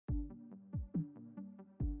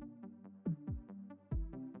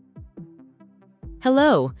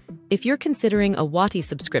Hello! If you're considering a Wati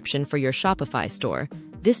subscription for your Shopify store,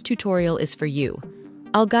 this tutorial is for you.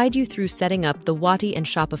 I'll guide you through setting up the Wati and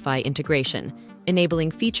Shopify integration,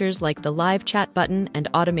 enabling features like the live chat button and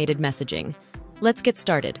automated messaging. Let's get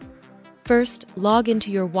started. First, log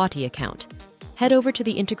into your Wati account. Head over to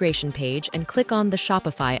the integration page and click on the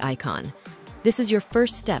Shopify icon. This is your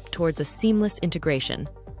first step towards a seamless integration.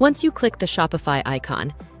 Once you click the Shopify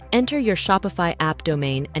icon, enter your Shopify app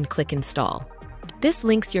domain and click Install. This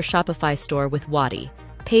links your Shopify store with Wati,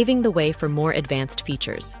 paving the way for more advanced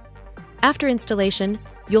features. After installation,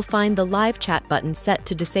 you'll find the live chat button set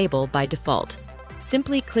to disable by default.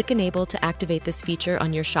 Simply click Enable to activate this feature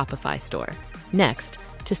on your Shopify store. Next,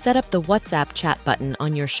 to set up the WhatsApp chat button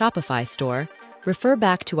on your Shopify store, refer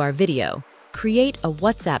back to our video. Create a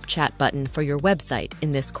WhatsApp chat button for your website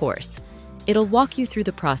in this course. It'll walk you through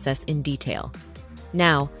the process in detail.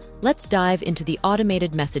 Now, let's dive into the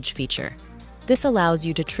automated message feature. This allows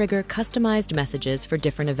you to trigger customized messages for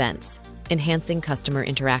different events, enhancing customer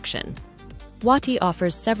interaction. Wati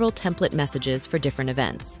offers several template messages for different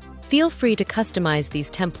events. Feel free to customize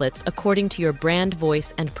these templates according to your brand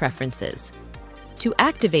voice and preferences. To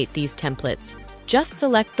activate these templates, just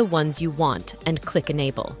select the ones you want and click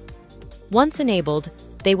Enable. Once enabled,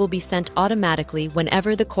 they will be sent automatically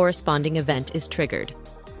whenever the corresponding event is triggered.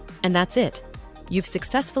 And that's it. You've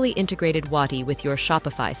successfully integrated Wati with your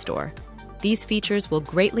Shopify store. These features will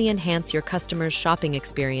greatly enhance your customers' shopping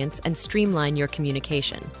experience and streamline your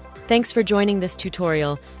communication. Thanks for joining this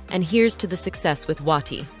tutorial, and here's to the success with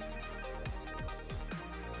Wati.